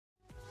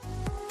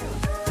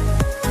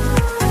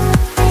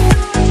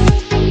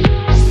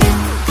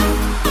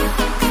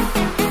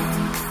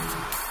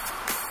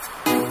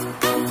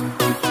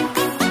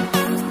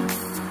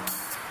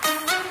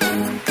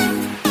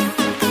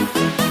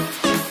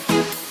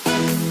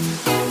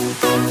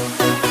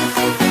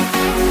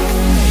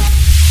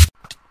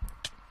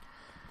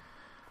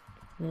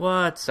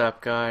What's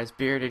up, guys?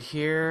 Bearded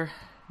here.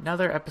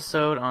 Another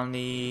episode on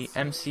the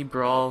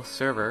McBrawl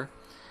server.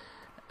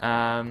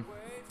 I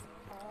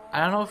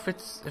don't know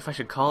if I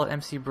should call it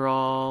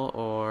McBrawl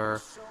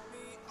or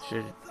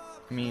I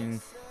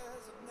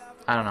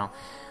don't know.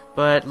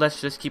 But let's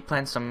just keep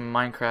playing some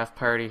Minecraft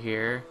Party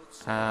here.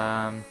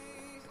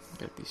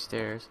 Get these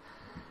stairs.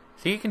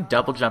 See, you can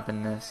double jump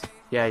in this.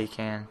 Yeah, you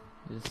can.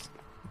 Just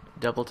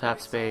double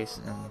tap space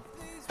and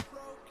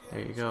there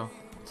you go.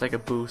 It's like a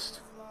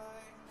boost.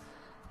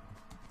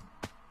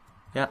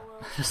 Yeah,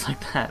 just like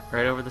that,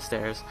 right over the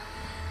stairs.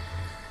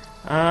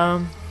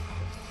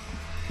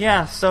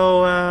 Yeah,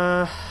 so,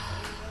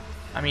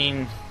 I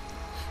mean,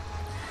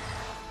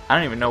 I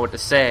don't even know what to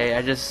say.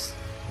 I just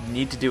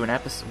need to do an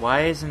episode.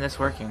 Why isn't this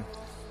working?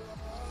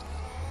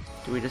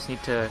 Do we just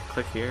need to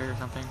click here or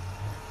something?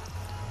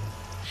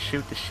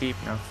 Shoot the sheep,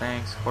 no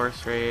thanks.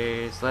 Horse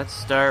race. Let's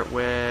start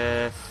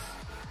with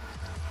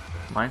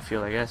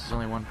minefield, I guess. There's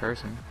only one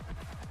person.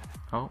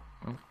 Oh,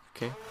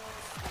 okay.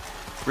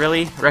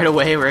 Really? Right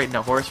away, right in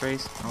a horse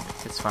race? Oh,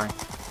 it's fine.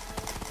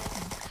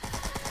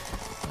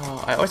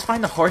 Oh, I always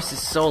find the horse is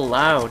so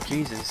loud.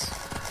 Jesus.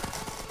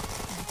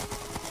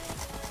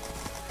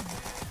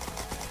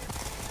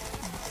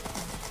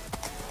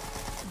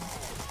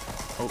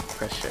 Oh,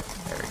 press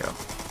shift. There we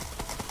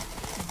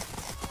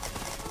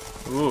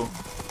go. Ooh.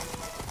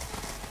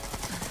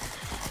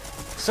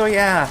 So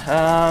yeah,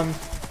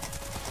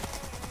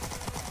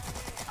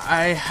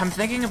 I'm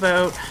thinking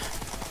about,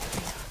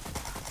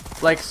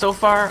 like, so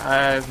far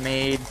I've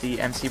made the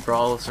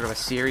McBrawl sort of a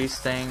series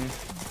thing,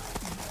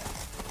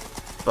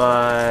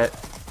 but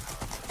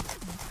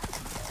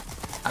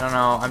I don't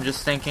know, I'm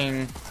just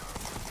thinking,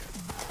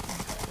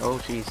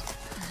 oh jeez,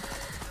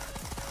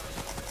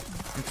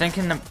 I'm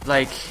thinking that,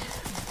 like,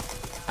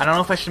 I don't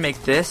know if I should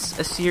make this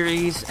a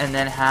series and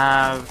then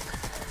have,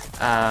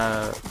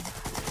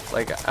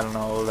 like, I don't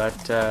know,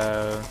 that,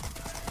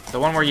 the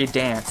one where you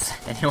dance.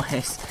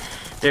 Anyways,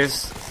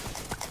 there's,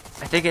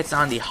 I think it's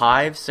on the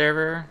Hive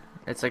server.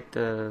 It's like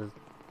the,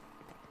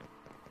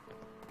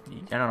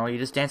 I don't know, you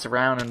just dance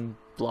around and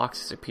blocks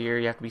disappear.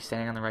 You have to be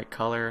standing on the right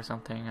color or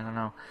something. I don't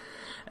know.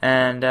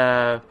 And,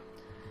 I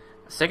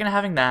was thinking of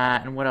having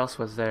that, and what else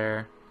was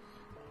there?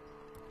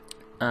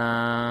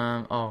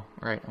 Oh,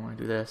 right, I want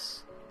to do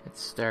this. It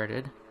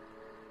started.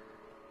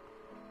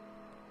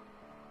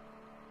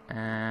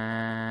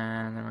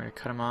 And then we're going to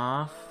cut him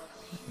off.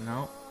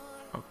 Nope.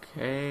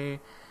 Okay.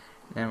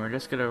 Then we're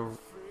just going to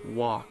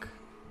walk.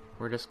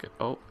 We're just going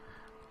to... Oh.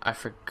 I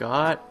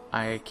forgot.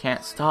 I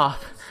can't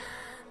stop.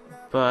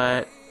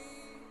 But...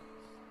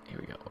 Here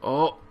we go.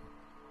 Oh!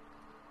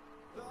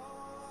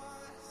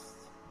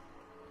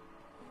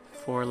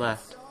 4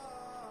 left.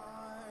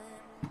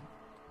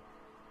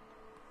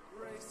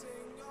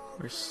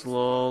 We're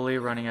slowly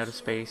running out of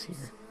space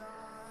here.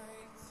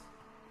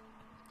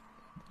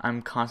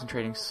 I'm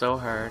concentrating so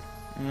hard.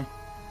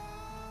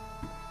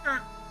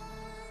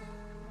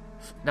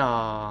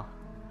 Aww.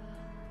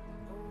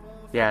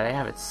 Yeah, they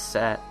have it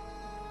set.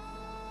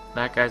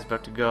 That guy's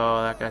about to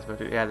go, that guy's about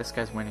to... Yeah, this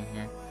guy's winning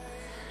here.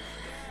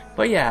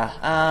 But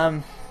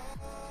yeah,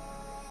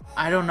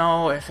 I don't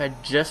know if I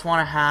just want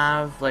to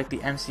have, like, the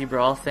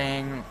McBrawl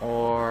thing,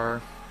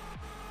 or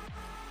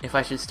if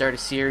I should start a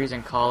series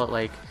and call it,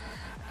 like,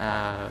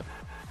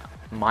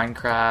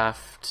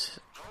 Minecraft...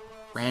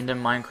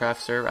 Random Minecraft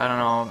server. I don't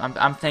know.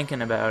 I'm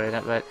thinking about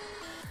it, but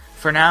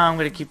for now I'm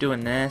gonna keep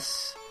doing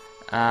this.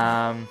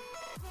 I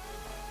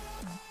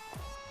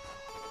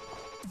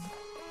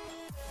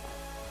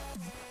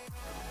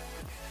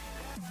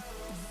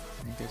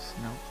think there's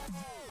no.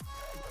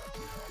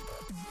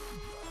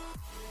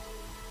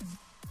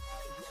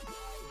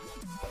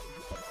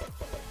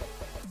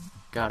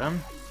 Got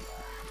him.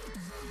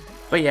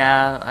 But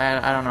yeah,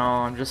 I don't know.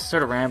 I'm just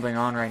sort of rambling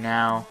on right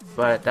now,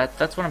 but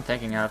that's what I'm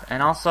thinking of,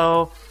 and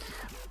also.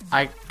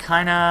 I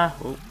kinda...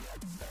 Oh.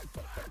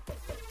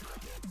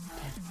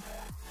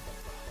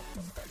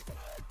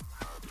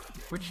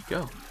 Where'd you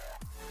go?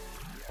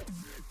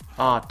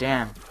 Oh,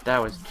 damn.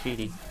 That was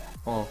cheaty.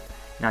 Well,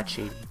 not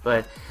cheaty,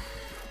 but...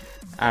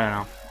 I don't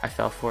know. I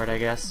fell for it, I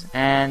guess.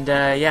 And,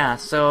 yeah,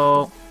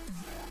 so...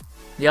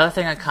 The other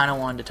thing I kinda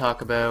wanted to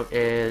talk about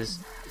is...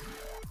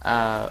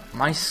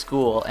 my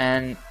school,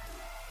 and...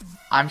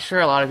 I'm sure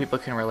a lot of people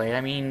can relate.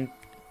 I mean,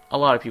 a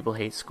lot of people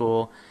hate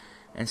school.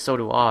 And so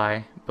do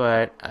I,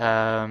 but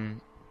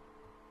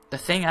the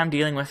thing I'm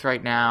dealing with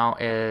right now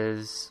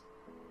is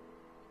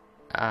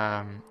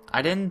I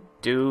didn't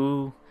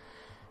do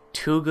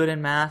too good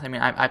in math. I mean,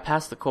 I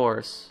passed the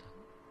course,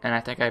 and I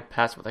think I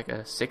passed with like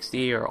a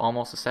 60 or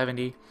almost a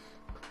 70,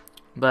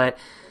 but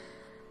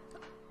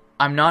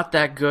I'm not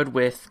that good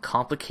with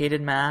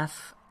complicated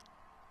math,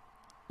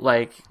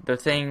 like the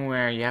thing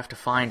where you have to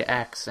find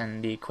x,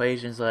 and the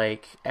equation's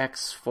like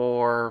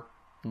x4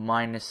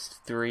 minus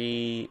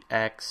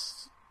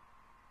 3x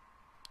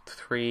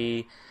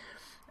 3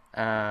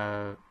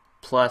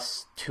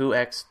 plus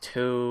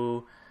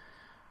 2x2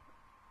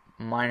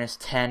 minus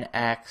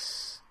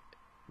 10x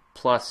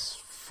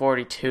plus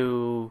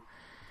 42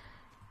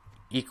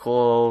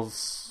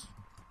 equals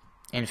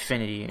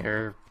infinity,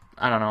 or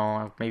I don't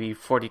know, maybe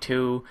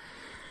 42.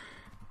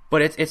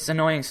 But it's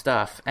annoying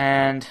stuff,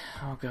 and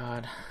oh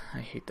god, I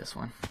hate this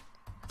one.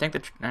 I think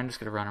that I'm just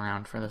gonna run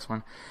around for this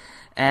one,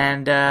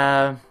 and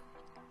I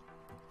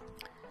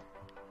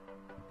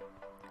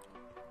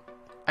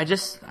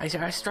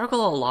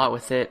struggle a lot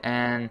with it,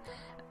 and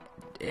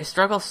I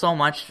struggle so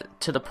much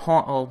to the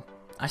point. Well,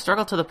 I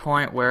struggle to the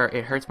point where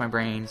it hurts my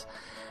brains,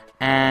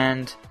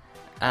 and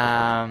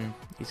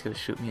he's gonna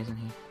shoot me, isn't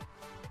he?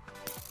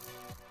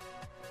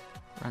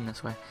 Run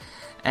this way,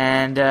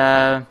 and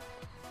there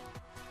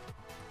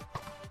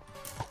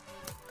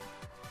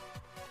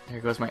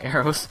goes my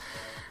arrows.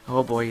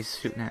 Oh boy, he's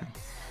shooting at me.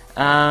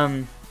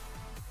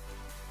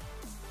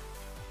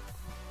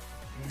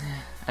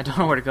 I don't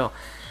know where to go.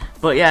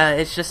 But yeah,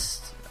 it's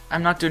just,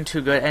 I'm not doing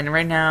too good. And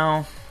right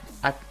now,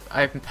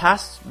 I've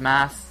passed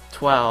Math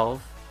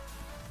 12.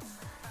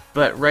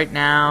 But right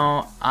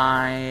now,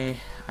 I'm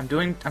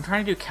trying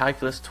to do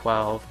Calculus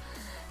 12.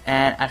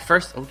 And at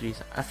first, oh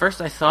geez, at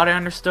first I thought I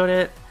understood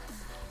it.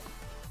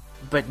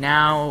 But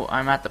now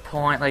I'm at the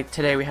point, like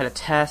today we had a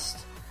test.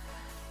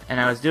 And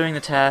I was doing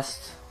the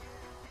test.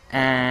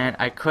 And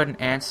I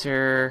couldn't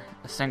answer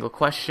a single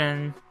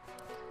question.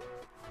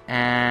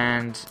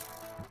 And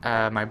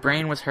my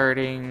brain was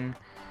hurting,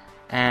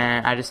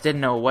 and I just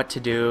didn't know what to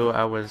do.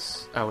 I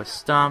was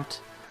stumped,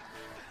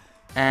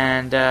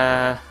 and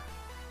I'm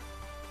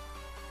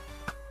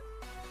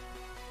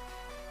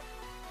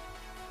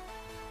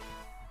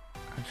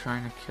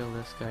trying to kill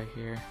this guy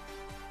here.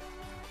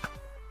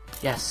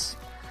 Yes.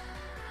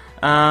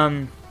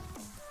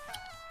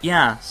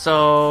 Yeah.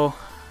 So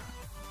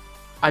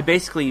I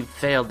basically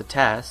failed the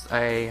test.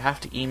 I have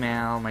to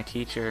email my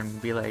teacher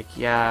and be like,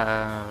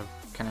 yeah,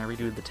 can I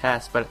redo the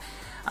test? But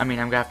I mean,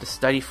 I'm gonna have to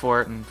study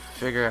for it and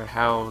figure out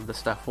how the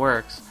stuff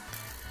works.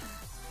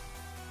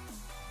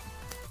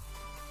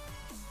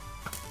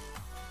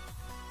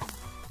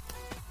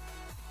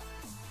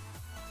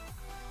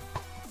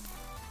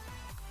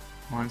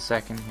 One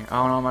second here.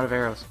 Oh no, I'm out of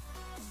arrows.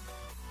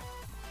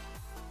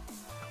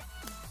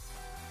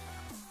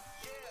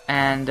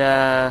 And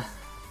oh,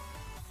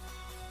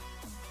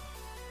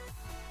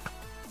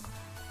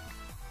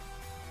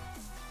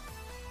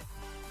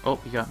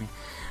 you got me.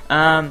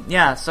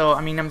 Yeah, so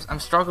I mean, I'm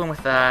struggling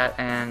with that,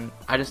 and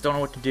I just don't know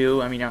what to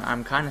do. I mean,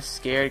 I'm kind of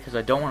scared because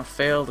I don't want to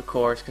fail the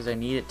course because I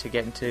need it to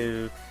get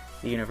into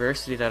the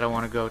university that I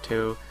want to go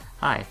to.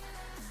 Hi,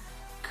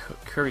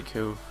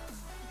 Kuriku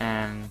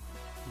and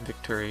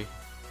Victory.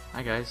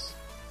 Hi guys.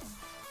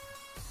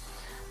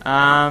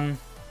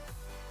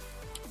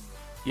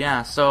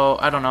 Yeah, so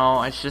I don't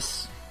know. It's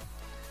just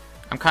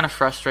I'm kind of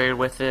frustrated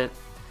with it.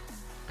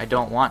 I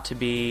don't want to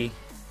be.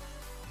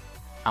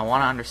 I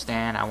want to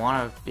understand. I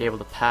want to be able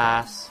to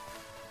pass.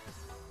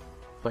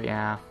 But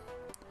yeah.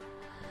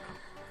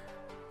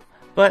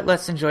 But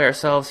let's enjoy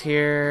ourselves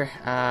here.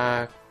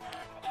 Oh,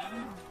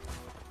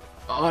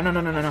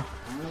 no.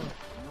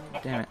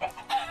 Damn it.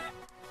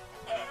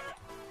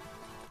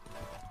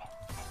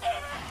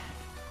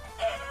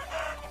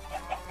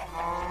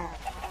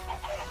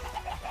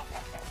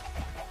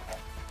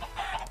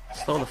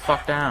 Slow the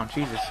fuck down.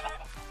 Jesus.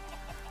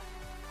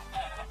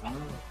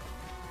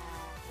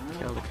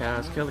 Kill the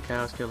cows, kill the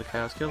cows, kill the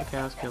cows, kill the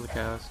cows, kill the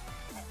cows.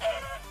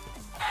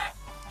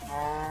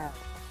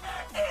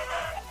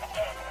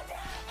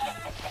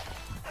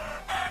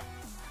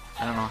 I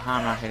don't know how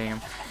I'm not hitting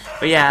him.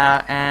 But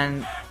yeah,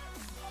 and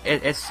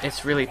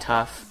it's really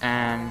tough,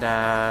 and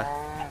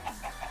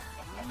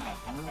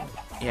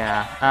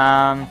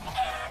yeah,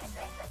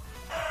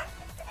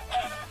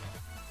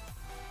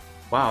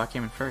 wow, I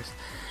came in first.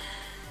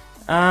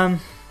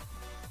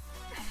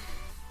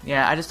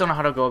 Yeah, I just don't know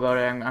how to go about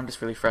it. I'm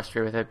just really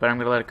frustrated with it, but I'm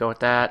gonna let it go at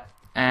that.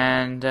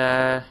 And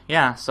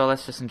yeah, so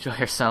let's just enjoy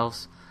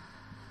ourselves.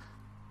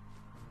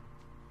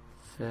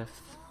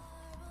 Fifth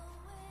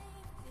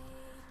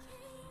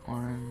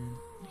one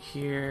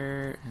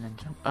here, and then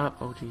jump up.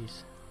 Oh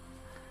jeez.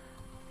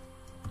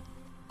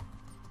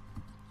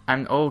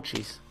 Oh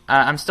jeez.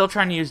 I'm still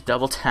trying to use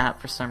double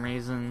tap for some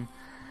reason.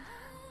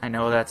 I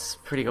know that's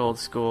pretty old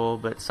school,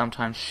 but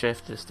sometimes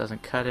shift just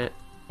doesn't cut it.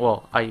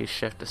 Well, I use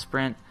shift to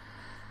sprint.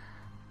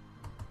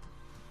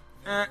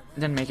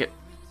 Didn't make it.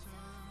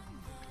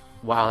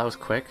 Wow, that was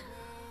quick.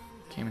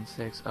 Came in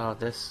 6. Oh,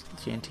 this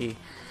TNT.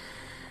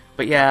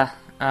 But yeah,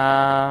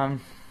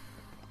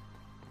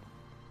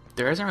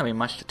 there isn't really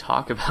much to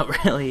talk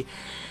about, really.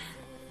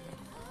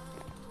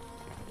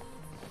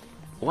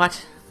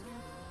 What?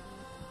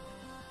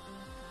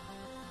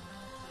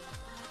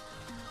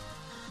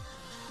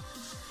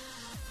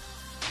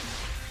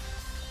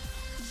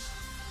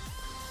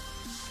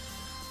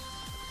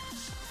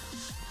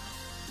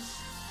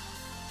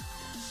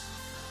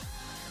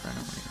 Run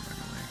away, run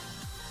away.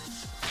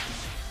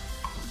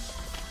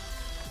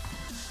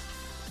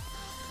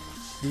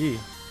 Yeah.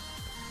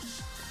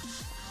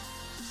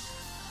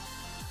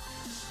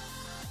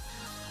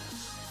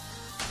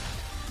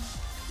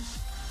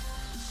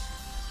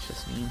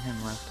 Just me and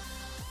him left.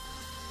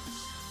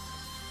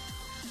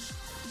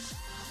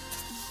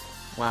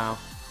 Wow.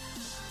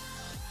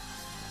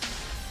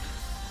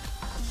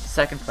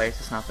 second place.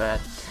 It's not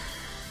bad.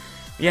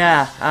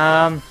 Yeah,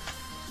 I'm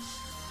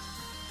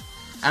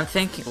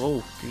thinking,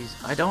 oh, jeez,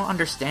 I don't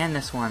understand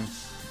this one.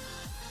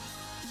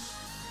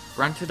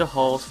 Run through the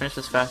holes, finish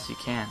as fast as you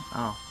can.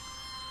 Oh.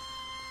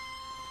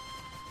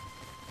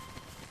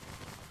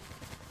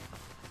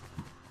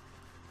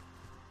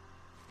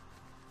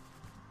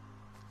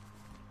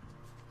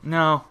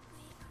 No.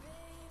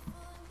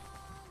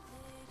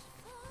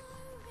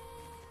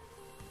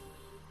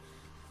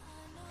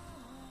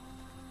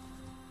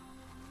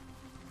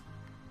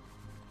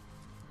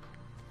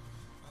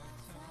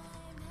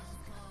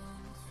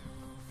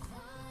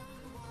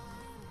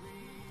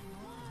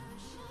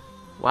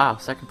 Wow,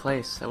 second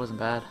place. That wasn't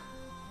bad.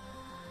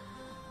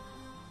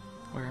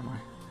 Where am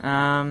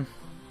I?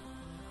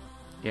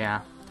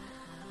 Yeah.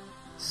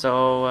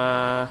 So,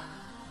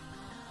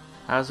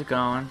 how's it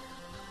going?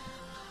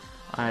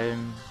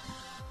 I'm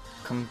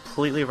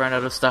completely run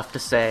out of stuff to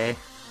say.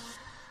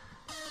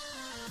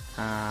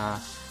 Do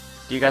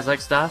you guys like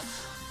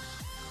stuff?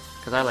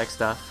 Because I like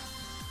stuff.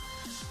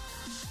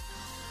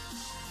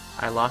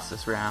 I lost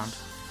this round.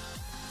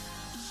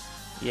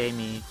 Yay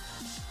me.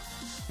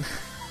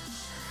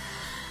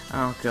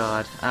 Oh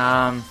god.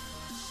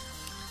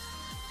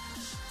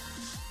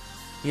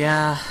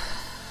 Yeah.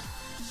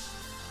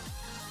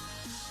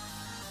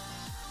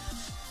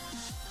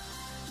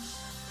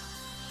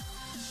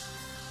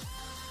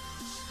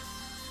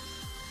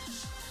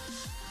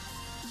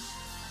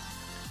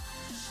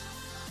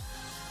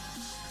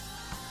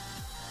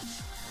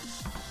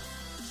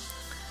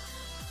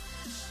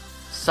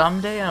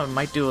 Someday I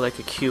might do like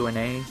a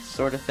Q&A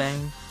sort of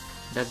thing.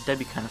 That'd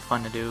be kind of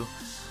fun to do.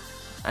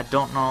 I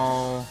don't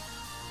know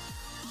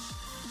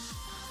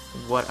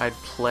what I'd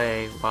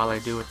play while I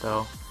do it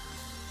though,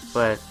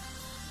 but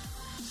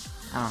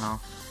I don't know.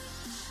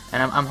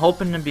 And I'm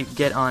hoping to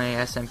get on a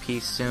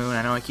SMP soon.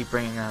 I know I keep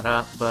bringing that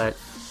up, but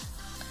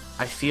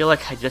I feel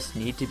like I just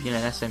need to be in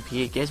an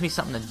SMP. It gives me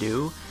something to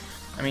do.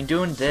 I mean,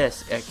 doing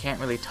this, I can't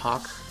really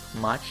talk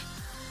much,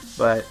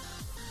 but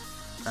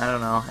I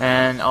don't know.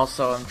 And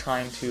also, I'm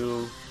trying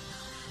to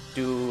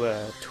do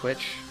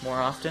Twitch more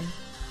often.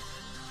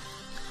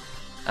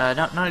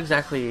 Not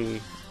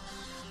exactly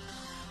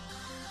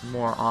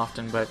more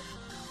often, but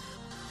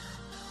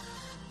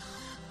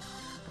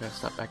I gotta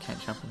stop. I can't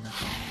jump in this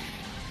one.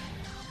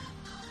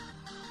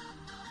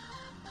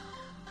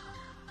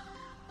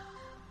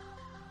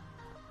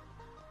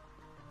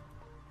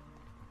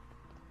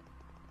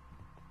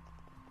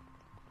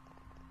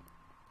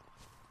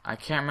 I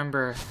can't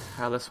remember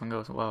how this one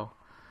goes. Whoa,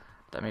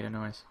 that made a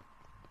noise.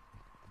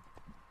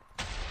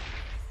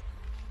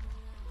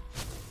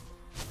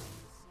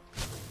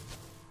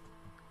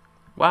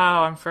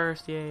 Wow, I'm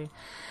first, yay.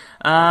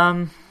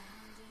 Oh,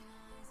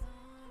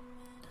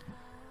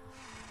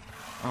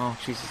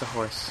 Jesus, the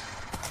horse.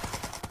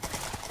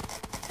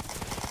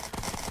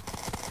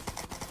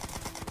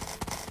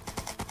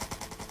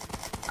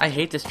 I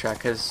hate this track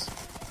because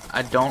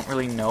I don't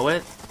really know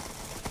it.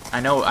 I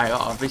know,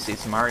 obviously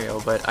it's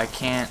Mario, but I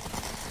can't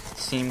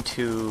seem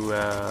to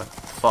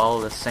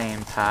follow the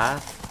same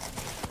path.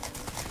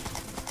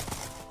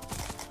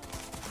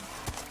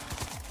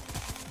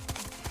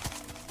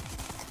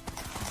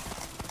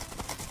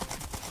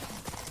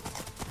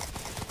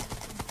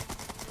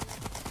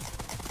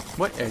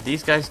 What are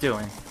these guys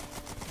doing?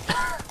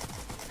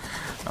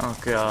 Oh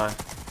god.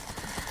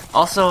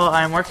 Also,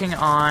 I'm working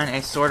on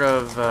a sort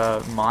of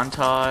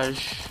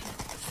montage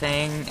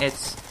thing.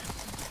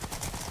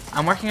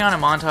 I'm working on a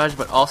montage,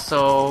 but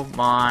also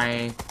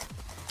I'm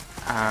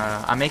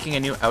making a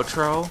new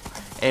outro.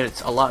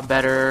 It's a lot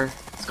better.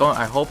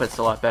 I hope it's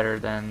a lot better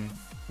than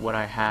what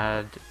I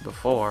had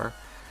before.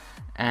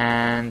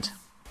 And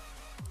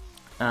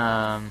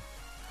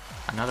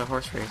another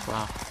horse race.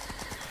 Wow.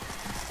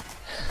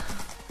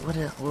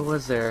 What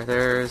was there?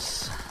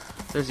 There's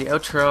the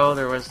outro,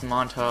 there was the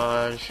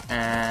montage,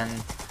 and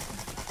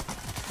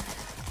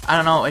I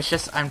don't know, it's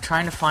just I'm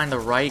trying to find the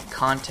right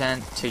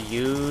content to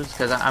use,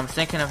 because I'm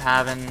thinking of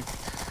having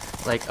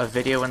like a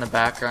video in the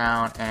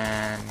background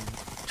and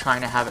trying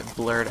to have it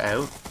blurred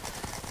out,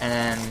 and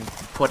then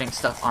putting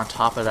stuff on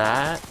top of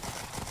that,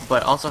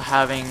 but also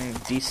having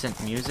decent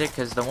music,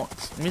 because the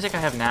music I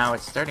have now,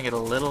 it's starting to get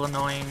a little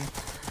annoying.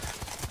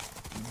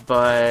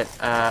 But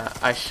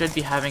I should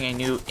be having a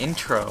new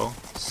intro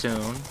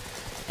soon,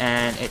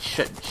 and it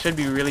should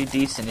be really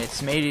decent. It's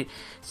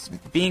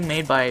being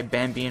made by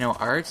Bambino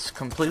Arts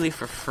completely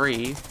for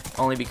free,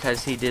 only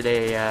because he did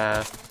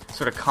a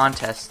sort of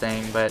contest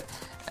thing. But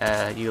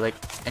you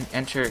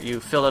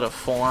fill out a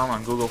form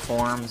on Google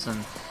Forms,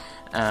 and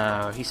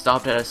he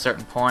stopped at a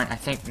certain point. I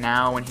think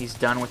now when he's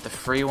done with the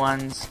free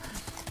ones,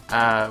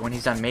 when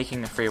he's done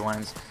making the free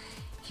ones,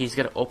 he's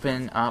gonna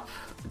open up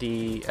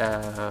the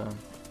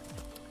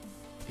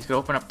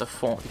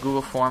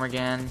Google form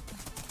again,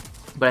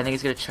 but I think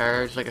he's gonna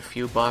charge like a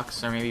few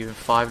bucks or maybe even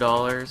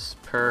 $5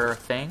 per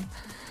thing.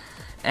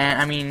 And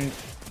I mean,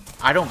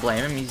 I don't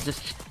blame him. He's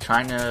just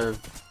trying to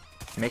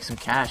make some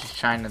cash.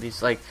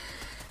 He's like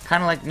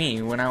kind of like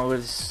me when I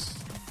was,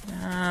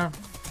 I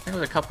think it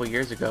was a couple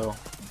years ago.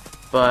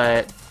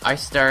 But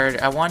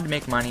I wanted to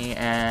make money,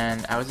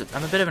 and I'm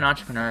a bit of an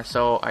entrepreneur,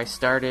 so I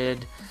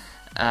started,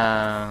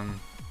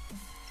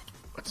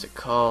 what's it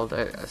called?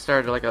 I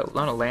started like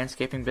not a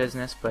landscaping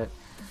business, but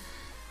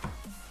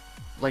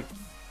like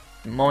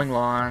mowing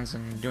lawns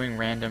and doing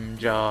random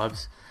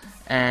jobs,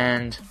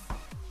 and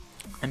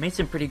I made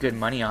some pretty good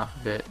money off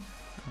of it.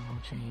 Oh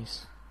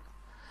jeez.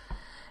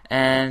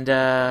 And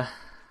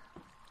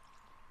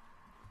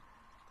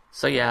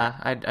so yeah,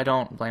 I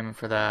don't blame him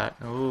for that.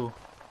 Ooh.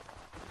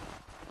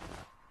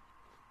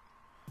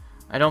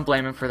 I don't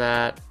blame him for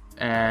that,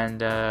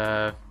 and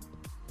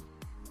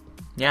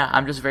yeah,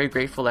 I'm just very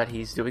grateful that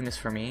he's doing this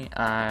for me.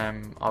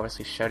 I'm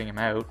obviously shouting him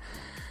out,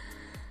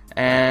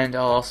 and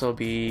I'll also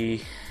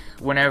be,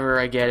 whenever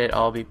I get it,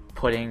 I'll be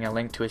putting a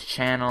link to his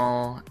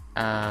channel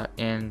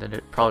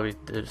in probably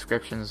the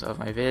descriptions of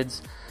my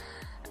vids,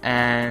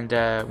 and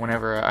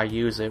whenever I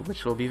use it,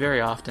 which will be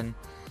very often.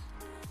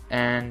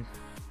 And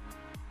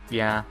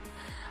yeah,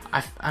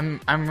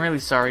 I'm really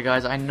sorry,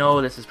 guys. I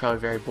know this is probably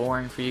very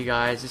boring for you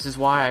guys. This is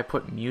why I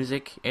put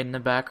music in the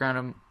background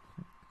of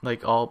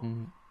like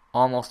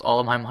almost all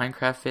of my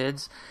Minecraft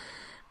vids,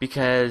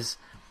 because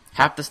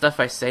half the stuff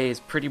I say is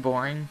pretty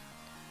boring,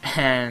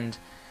 and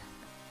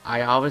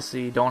I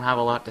obviously don't have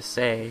a lot to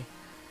say,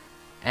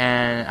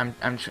 and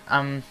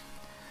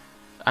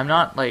I'm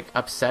not like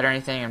upset or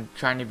anything. I'm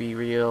trying to be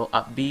real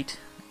upbeat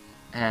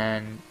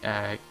and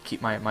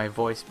keep my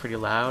voice pretty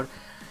loud,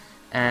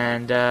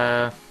 and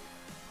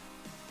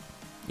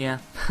yeah.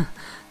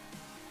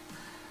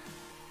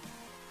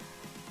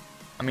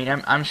 I mean,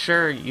 I'm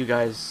sure you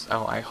guys,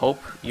 I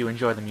hope you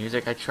enjoy the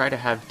music. I try to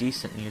have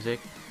decent music.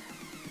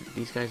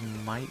 These guys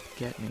might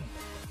get me.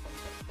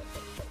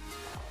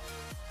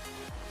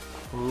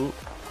 Ooh,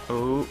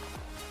 ooh.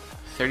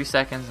 30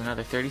 seconds,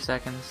 another 30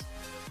 seconds.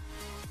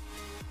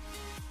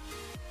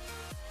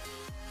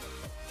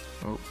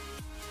 Oh.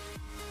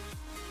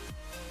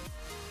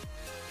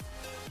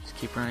 Just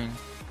keep running.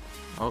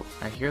 Oh,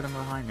 I hear them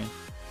behind me.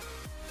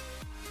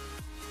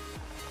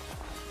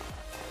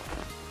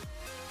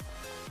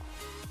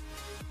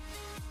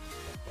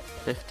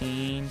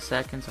 "15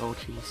 seconds, oh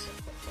jeez.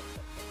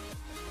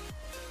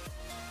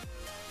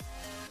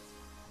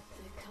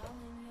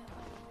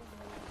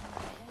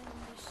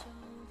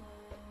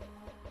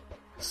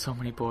 So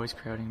many boys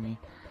crowding me.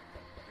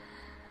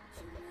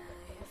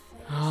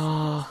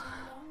 Oh,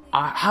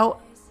 how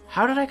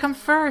did I come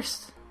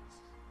first?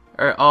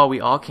 Or, oh,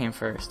 we all came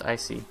first. I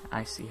see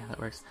how that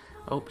works.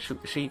 Oh,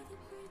 sheep.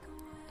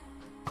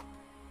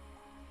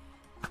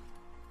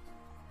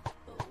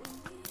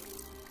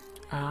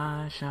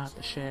 I shot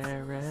the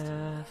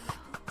sheriff.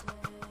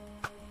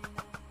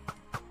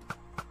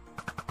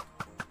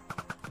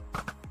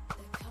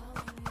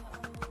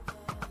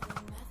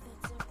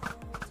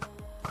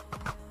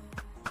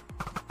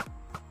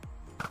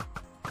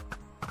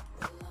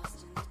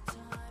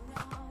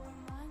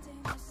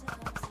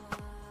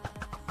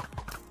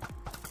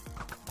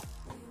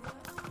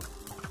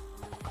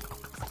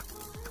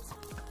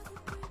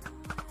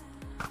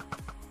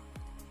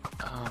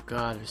 Oh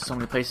god, there's so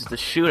many places to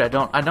shoot. I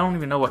don't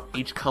even know what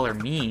each color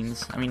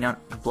means. I mean,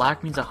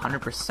 black means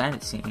 100%,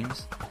 it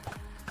seems.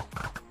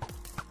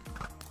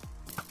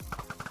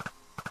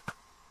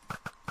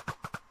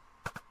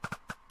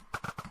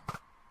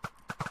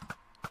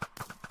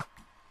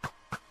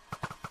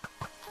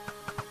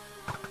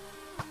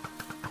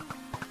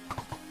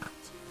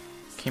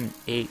 Came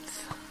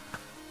 8th.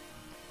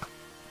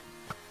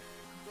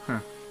 Huh.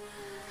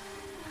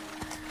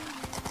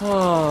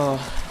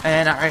 Oh,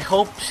 and I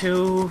hope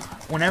to,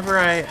 whenever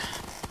I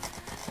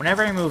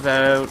move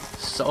out,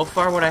 so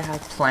far what I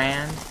have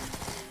planned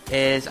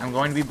is I'm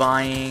going to be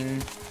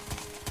buying,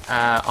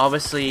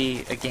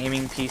 obviously, a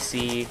gaming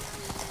PC.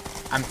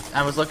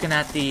 I was looking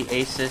at the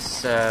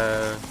Asus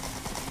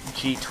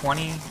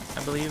G20,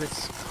 I believe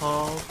it's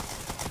called,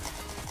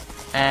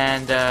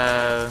 and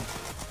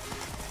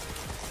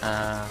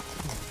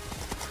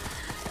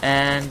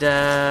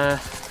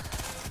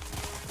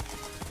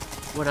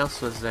what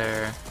else was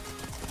there?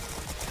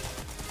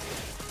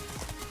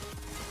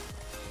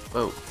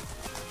 Whoa.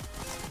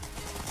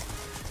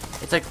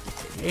 It's like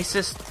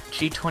Asus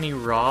G20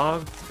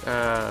 ROG.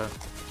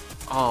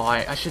 Oh,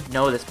 I should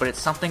know this, but it's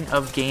something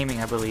of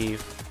gaming, I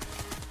believe.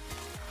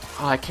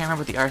 Oh, I can't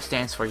remember what the R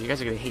stands for. You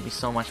guys are gonna hate me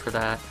so much for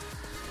that.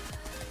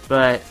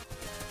 But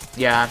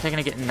yeah, I'm thinking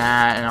of getting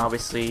that, and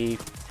obviously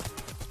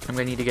I'm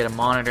gonna need to get a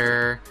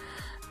monitor.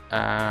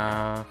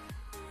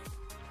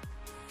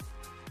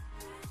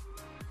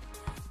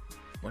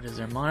 What is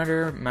there?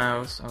 Monitor,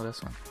 mouse. Oh,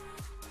 this one.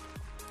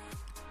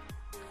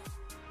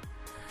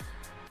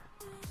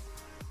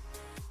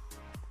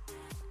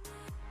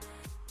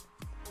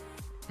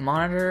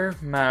 Monitor,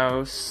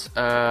 mouse.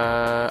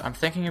 I'm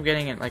thinking of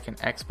getting it like an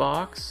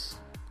Xbox,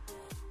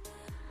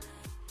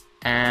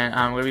 and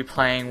I'm gonna be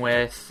playing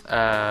with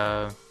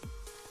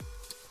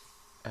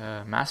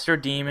Master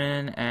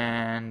Demon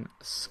and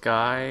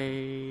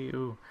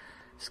Skylar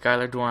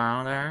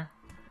Dwyer there.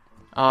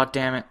 Oh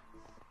damn it!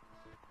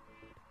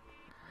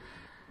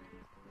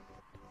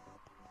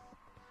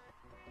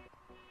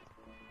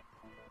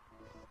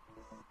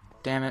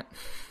 Damn it.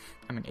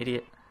 I'm an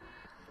idiot.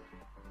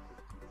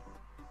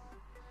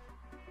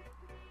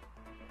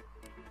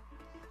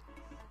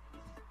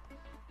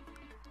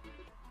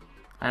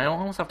 I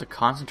almost have to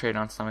concentrate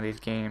on some of these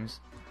games.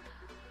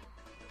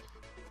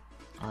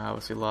 I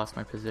obviously lost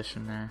my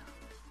position there.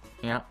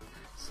 Yep,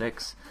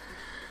 6.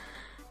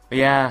 But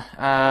yeah,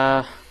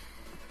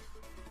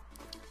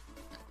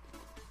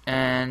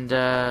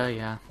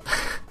 yeah.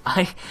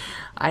 I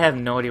have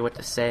no idea what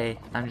to say.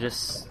 I'm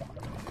just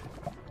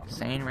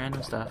saying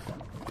random stuff.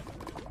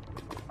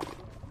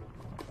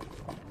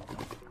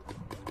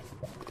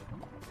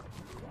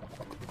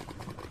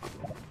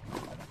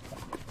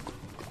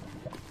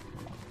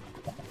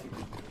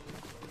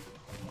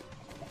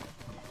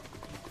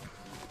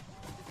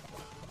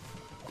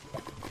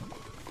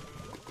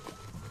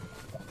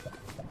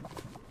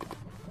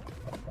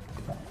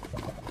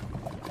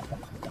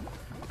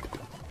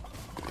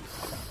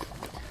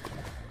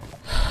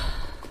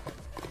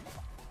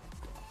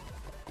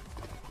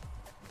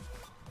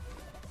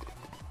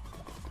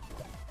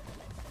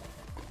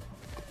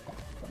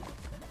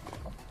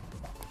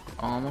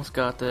 Almost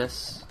got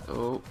this.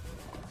 Oh.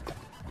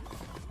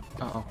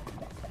 Uh-oh.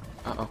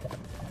 Uh-oh.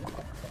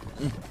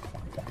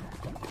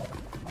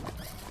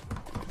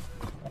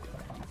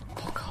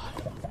 Oh, God.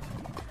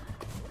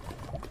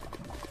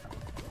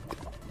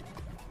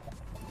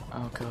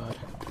 Oh, God.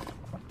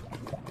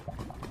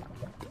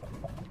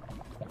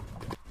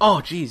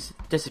 Oh, jeez.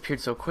 Disappeared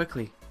so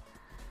quickly.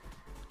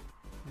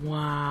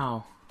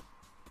 Wow.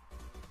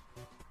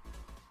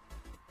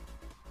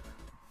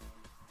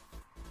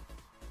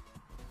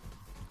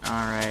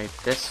 Alright,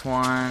 this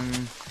one,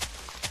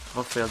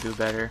 hopefully I'll do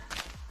better.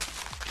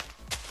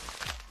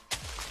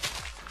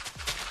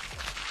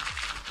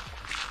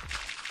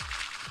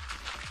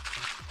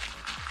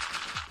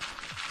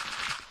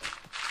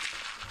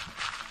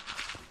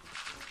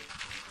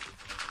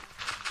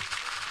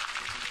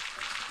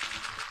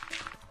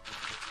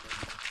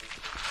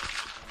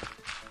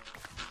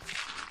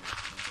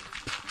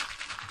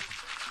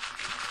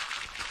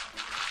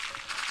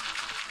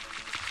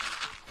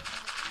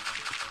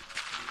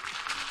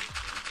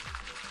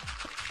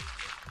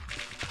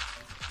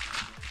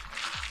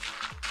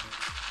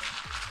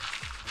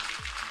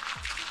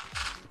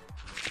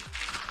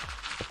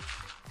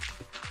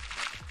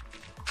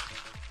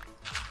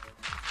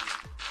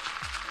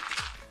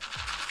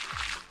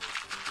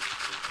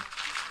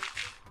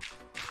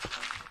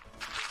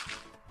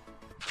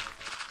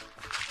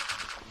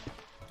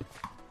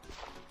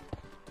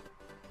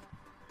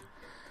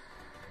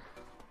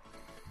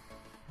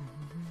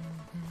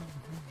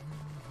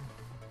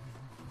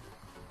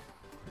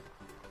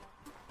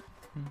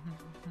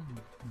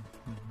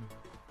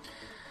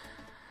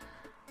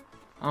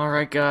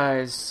 Alright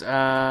guys,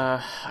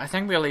 I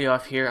think we'll leave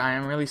off here. I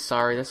am really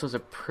sorry, this was a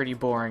pretty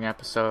boring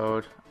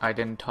episode. I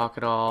didn't talk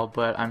at all,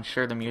 but I'm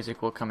sure the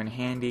music will come in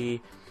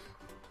handy.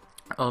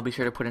 I'll be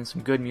sure to put in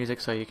some good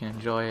music so you can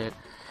enjoy it.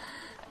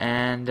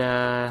 And,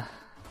 I'm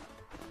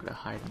gonna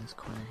hide in this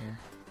corner here.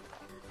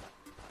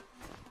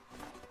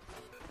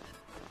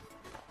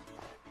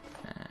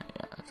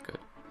 Yeah, that's good.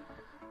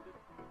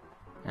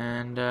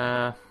 And,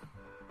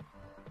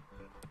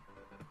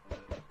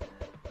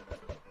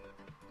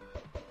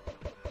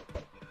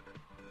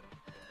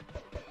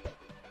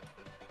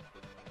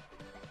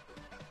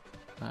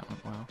 that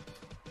went well.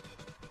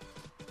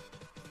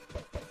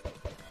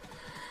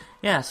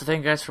 Yeah, so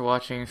thank you guys for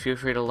watching. Feel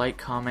free to like,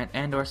 comment,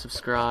 and or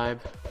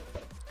subscribe.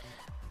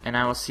 And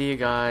I will see you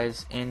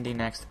guys in the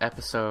next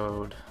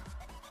episode.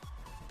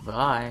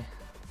 Bye.